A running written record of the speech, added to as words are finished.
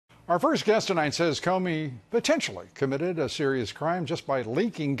Our first guest tonight says Comey potentially committed a serious crime just by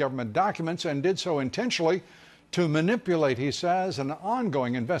leaking government documents and did so intentionally to manipulate, he says, an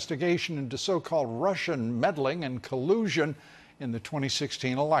ongoing investigation into so-called Russian meddling and collusion in the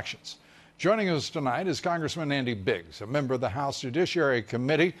 2016 elections. Joining us tonight is Congressman Andy Biggs, a member of the House Judiciary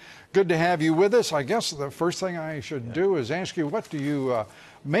Committee. Good to have you with us. I guess the first thing I should do is ask you, what do you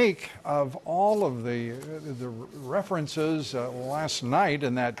make of all of the references last night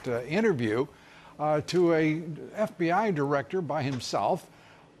in that interview to a FBI director by himself,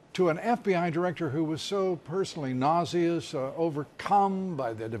 to an FBI director who was so personally nauseous, overcome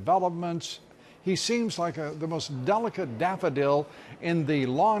by the developments? He seems like the most delicate daffodil in the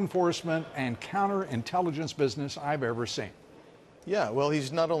law enforcement and counterintelligence business I've ever seen. Yeah, well,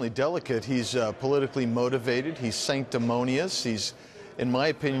 he's not only delicate, he's politically motivated, he's sanctimonious, in my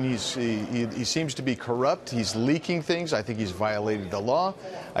opinion, he seems to be corrupt, he's leaking things, I think he's violated the law.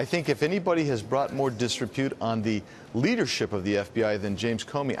 I think if anybody has brought more disrepute on the leadership of the FBI than James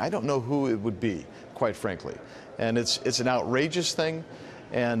Comey, I don't know who it would be, quite frankly. And it's an outrageous thing.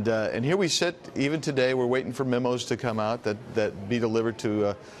 And here we sit, even today, we're waiting for memos to come out that be delivered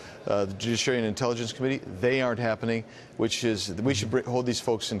to the Judiciary and Intelligence Committee. They aren't happening, which is, we should hold these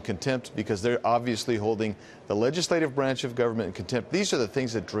folks in contempt because they're obviously holding the legislative branch of government in contempt. These are the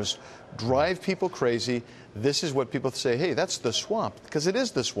things that just drive people crazy. This is what people say, hey, that's the swamp, because it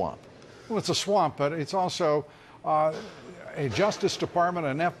is the swamp. Well, it's a swamp, but it's also a Justice Department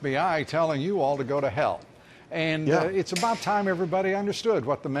and FBI telling you all to go to hell. And it's about time everybody understood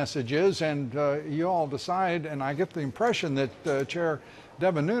what the message is, and you all decide, and I get the impression that Chair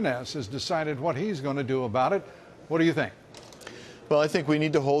Devin Nunes has decided what he's going to do about it. What do you think? Well, I think we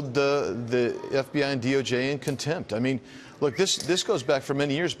need to hold the FBI and DOJ in contempt. I mean, look, this goes back for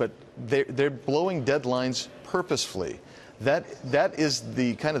many years, but they're blowing deadlines purposefully. That is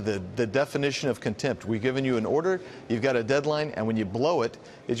the kind of the definition of contempt. We've given you an order, you've got a deadline, and when you blow it,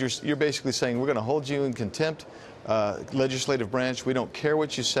 you're basically saying we're going to hold you in contempt, legislative branch, we don't care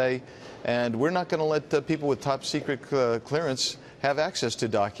what you say, and we're not going to let people with top secret clearance have access to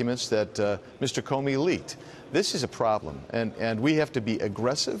documents that Mr. Comey leaked. This is a problem, and we have to be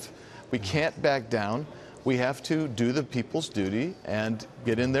aggressive. We can't back down. We have to do the people's duty and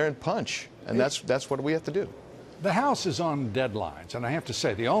get in there and punch, and that's what we have to do. The House is on deadlines, and I have to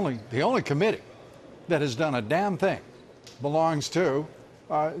say the only committee that has done a damn thing belongs to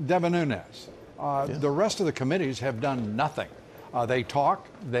Devin Nunes. The rest of the committees have done nothing. They talk,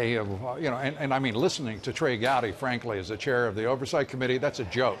 they have, and I mean, listening to Trey Gowdy, frankly, as the chair of the Oversight Committee, that's a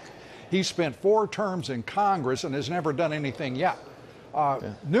joke. He spent 4 terms in Congress and has never done anything yet.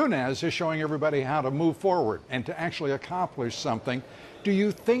 Nunes is showing everybody how to move forward and to actually accomplish something. Do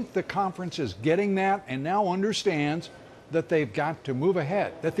you think the conference is getting that and now understands that they've got to move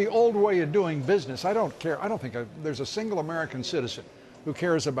ahead, that the old way of doing business, I don't care, I don't think there's a single American citizen who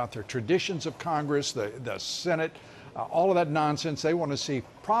cares about their traditions of Congress, the Senate, all of that nonsense. They want to see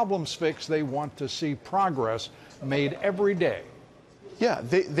problems fixed. They want to see progress made every day. Yeah,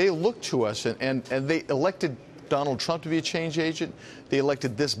 they look to us, and they elected Donald Trump to be a change agent. They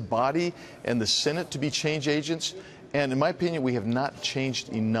elected this body and the Senate to be change agents. And in my opinion, we have not changed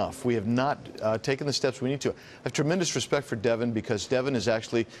enough. We have not taken the steps we need to. I have tremendous respect for Devin, because Devin has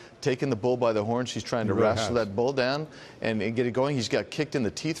actually taken the bull by the horns. He's trying to wrestle that bull down and get it going. He's got kicked in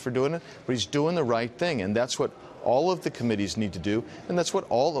the teeth for doing it, but he's doing the right thing. And that's what all of the committees need to do. And that's what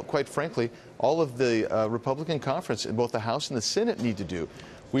quite frankly, all of the Republican conference in both the House and the Senate need to do.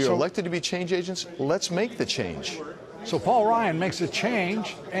 We are elected to be change agents. Let's make the change. So Paul Ryan makes a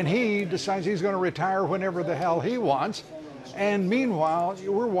change, and he decides he's going to retire whenever the hell he wants. And meanwhile,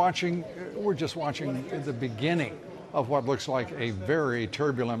 we're just watching the beginning of what looks like a very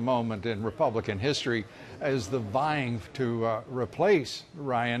turbulent moment in Republican history, as the vying to replace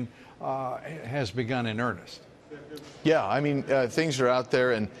Ryan has begun in earnest. Yeah, I mean, things are out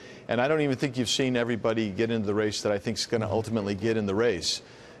there, and I don't even think you've seen everybody get into the race that I think is going to ultimately get in the race.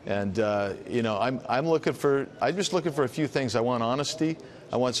 And I'm just looking for a few things. I want honesty.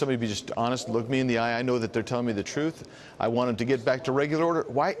 I want somebody to be just honest, look me in the eye. I know that they're telling me the truth. I want them to get back to regular order.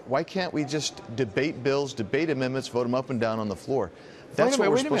 Why can't we just debate bills, debate amendments, vote them up and down on the floor? That's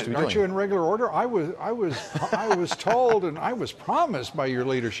what we're supposed to be doing. Aren't you in regular order? I was told and I was promised by your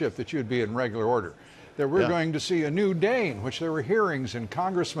leadership that you'd be in regular order, that we're going to see a new day in which there were hearings and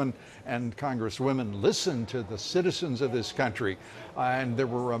congressmen and congresswomen listened to the citizens of this country, and there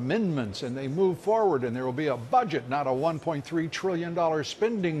were amendments, and they moved forward, and there will be a budget, not a $1.3 trillion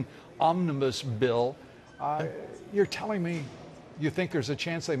spending omnibus bill. You're telling me you think there's a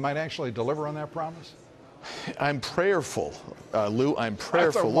chance they might actually deliver on that promise? I'm prayerful, Lou. I'm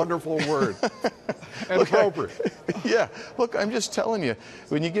prayerful. That's a wonderful word. And appropriate. Yeah. Look, I'm just telling you,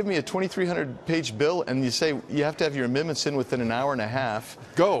 when you give me a 2,300-page bill and you say you have to have your amendments in within an hour and a half.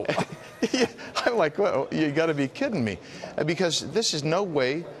 Go. Yeah, I'm like, well, you got to be kidding me. Because this is no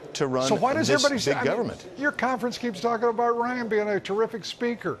way to run So why does everybody this say, big government. Your conference keeps talking about Ryan being a terrific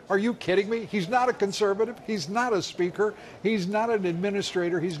speaker. Are you kidding me? He's not a conservative. He's not a speaker. He's not an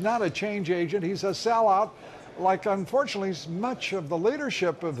administrator. He's not a change agent. He's a sellout. Like, unfortunately, much of the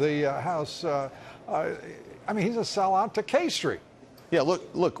leadership of the House, I mean, he's a sellout to K Street. Yeah,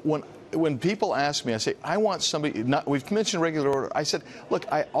 look, when people ask me, I say, I want somebody, we've mentioned regular order. I said, look,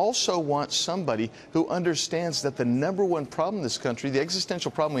 I also want somebody who understands that the #1 problem in this country, the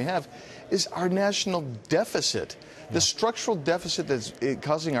existential problem we have, is our national deficit. The structural deficit that's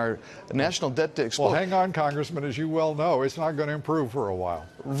causing our national debt to explode. Well, hang on, Congressman. As you well know, it's not going to improve for a while.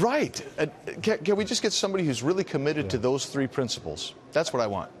 Right. Can we just get somebody who's really committed to those 3 principles? That's what I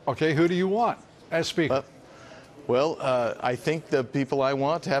want. Okay, who do you want as Speaker? Well, I think the people I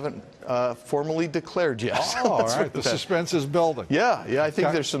want haven't formally declared yet. Oh, all right. The suspense is building. Yeah, I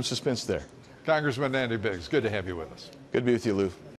think there's some suspense there. Congressman Andy Biggs, good to have you with us. Good to be with you, Lou.